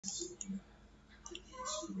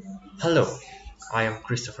Hello, I am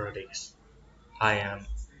Christopher Rodriguez. I am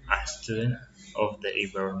a student of the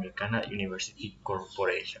Iberoamericana University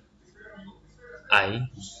Corporation. I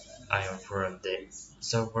am from the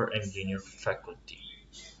software engineer faculty.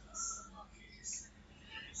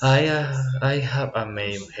 I have a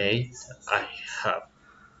medium height. I have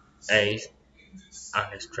eyes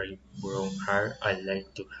and straight brown hair. I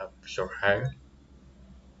like to have short hair.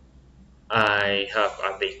 I have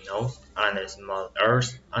a big nose and a small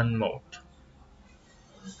ears and mouth.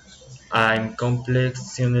 I'm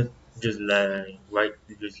complex, just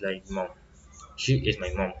like mom. She is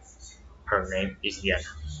my mom. Her name is Diana.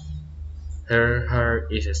 Her hair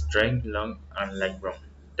is straight, long, and light brown,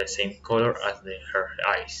 the same color as her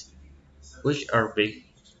eyes, which are big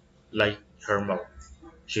like her mouth.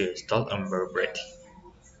 She is tall and very pretty.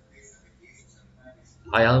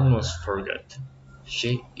 I almost forgot.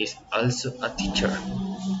 She is also a teacher.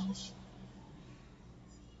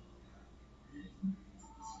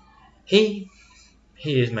 He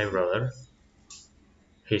he is my brother.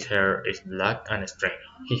 His hair is black and straight.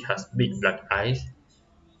 He has big black eyes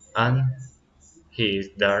and he is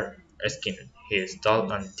dark skinned. He is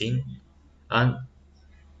tall and thin and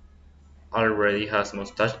already has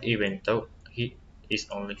mustache even though he is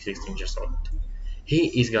only 16 years old.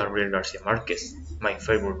 He is Gabriel Garcia Marquez, my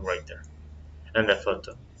favorite writer, and the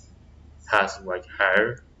photo has white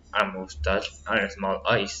hair, a mustache, and small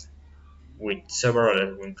eyes, with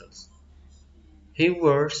several wrinkles. He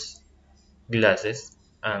wears glasses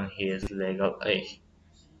and he is legal age,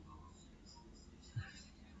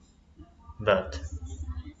 but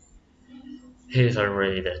he is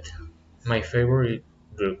already dead. My favorite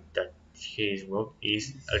book that he wrote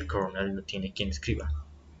is El Coronel no tiene quien escriba,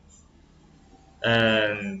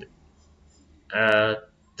 and uh,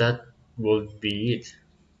 that would be it.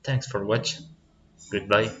 Thanks for watching.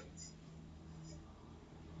 Goodbye.